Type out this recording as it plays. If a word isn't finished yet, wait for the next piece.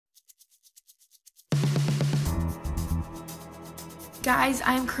Guys,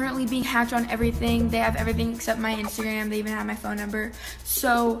 I am currently being hacked on everything. They have everything except my Instagram. They even have my phone number.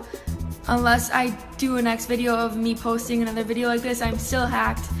 So unless I do a next video of me posting another video like this, I'm still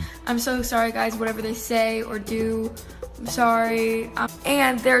hacked. I'm so sorry, guys, whatever they say or do. I'm sorry.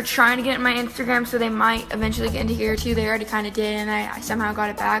 And they're trying to get in my Instagram, so they might eventually get into here too. They already kind of did, and I somehow got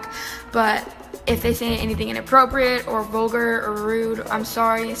it back. But if they say anything inappropriate or vulgar or rude, I'm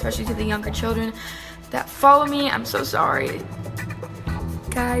sorry, especially to the younger children that follow me. I'm so sorry.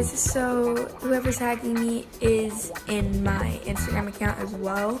 Guys, so whoever's hacking me is in my Instagram account as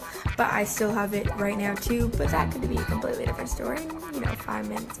well, but I still have it right now too, but that could be a completely different story. You know, 5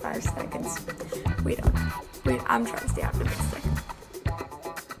 minutes, 5 seconds. I'm trying to stay optimistic.